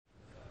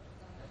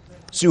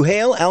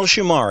Suhail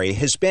al-Shamari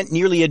has spent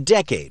nearly a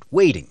decade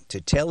waiting to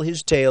tell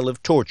his tale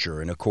of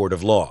torture in a court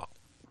of law.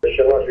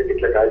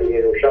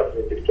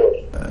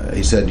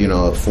 He said,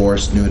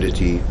 forced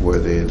nudity where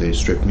they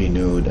stripped me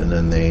nude and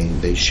then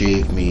they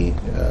shaved me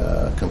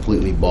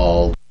completely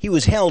bald. He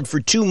was held for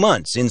 2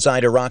 months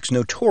inside Iraq's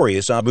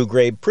notorious Abu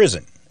Ghraib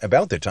prison,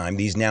 about the time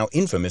these now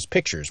infamous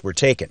pictures were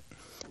taken.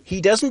 He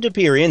doesn't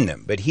appear in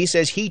them, but he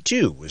says he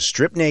too was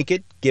stripped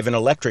naked, given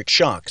electric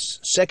shocks,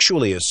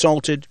 sexually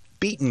assaulted,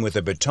 beaten with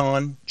a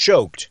baton,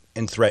 choked,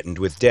 and threatened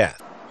with death.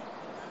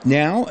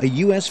 Now, a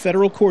U.S.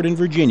 federal court in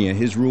Virginia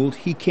has ruled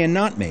he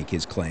cannot make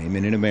his claim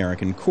in an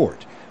American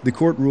court. The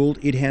court ruled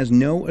it has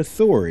no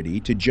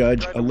authority to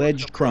judge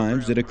alleged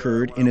crimes that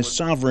occurred in a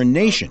sovereign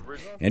nation.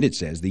 And it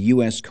says the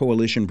U.S.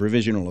 Coalition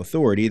Provisional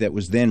Authority that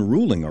was then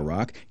ruling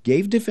Iraq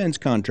gave defense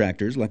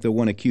contractors, like the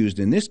one accused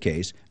in this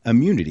case,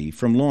 immunity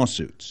from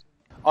lawsuits.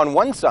 On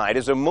one side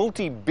is a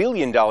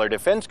multi-billion-dollar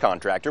defense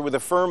contractor with a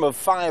firm of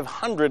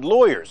 500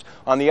 lawyers.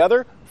 On the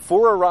other,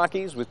 4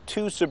 Iraqis with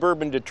 2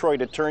 suburban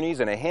Detroit attorneys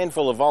and a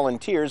handful of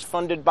volunteers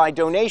funded by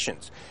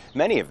donations,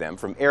 many of them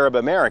from Arab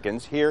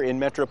Americans here in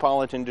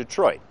metropolitan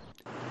Detroit.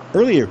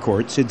 Earlier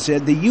courts had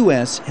said the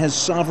U.S. has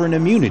sovereign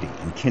immunity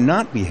and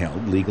cannot be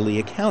held legally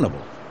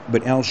accountable.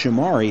 But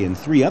al-Shamari and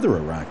 3 other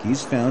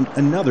Iraqis found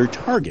another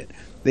target.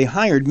 They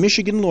hired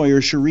Michigan lawyer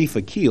Sharif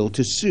Akil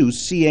to sue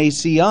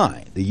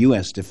CACI, the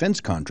U.S.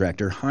 defense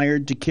contractor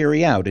hired to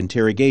carry out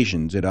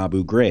interrogations at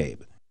Abu Ghraib.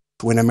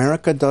 When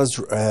America does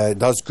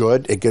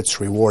good, it gets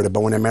rewarded.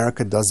 But when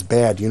America does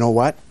bad, you know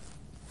what?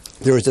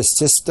 There is a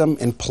system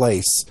in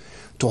place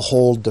to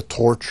hold the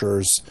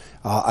torturers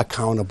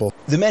accountable.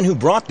 The men who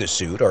brought the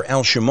suit are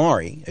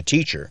al-Shamari, a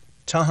teacher,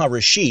 Taha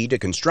Rashid, a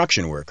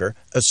construction worker,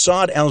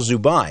 Assad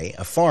al-Zubai,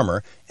 a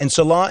farmer, and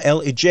Salah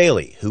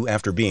el-Ijali, who,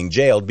 after being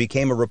jailed,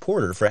 became a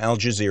reporter for Al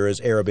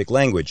Jazeera's Arabic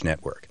language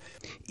network.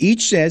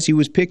 Each says he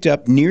was picked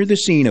up near the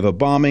scene of a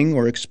bombing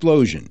or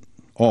explosion.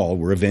 All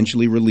were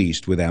eventually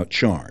released without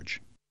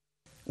charge.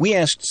 We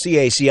asked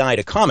CACI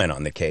to comment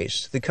on the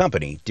case. The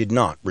company did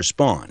not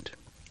respond.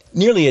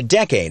 Nearly a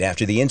decade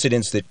after the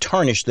incidents that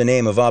tarnished the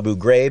name of Abu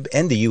Ghraib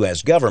and the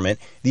U.S. government,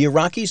 the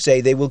Iraqis say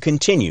they will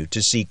continue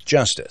to seek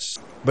justice.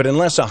 But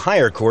unless a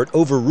higher court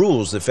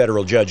overrules the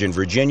federal judge in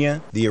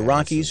Virginia, the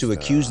Iraqis who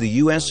accuse the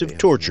U.S. of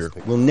torture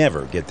will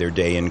never get their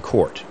day in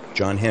court.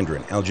 John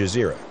Hendren, Al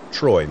Jazeera,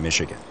 Troy,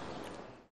 Michigan.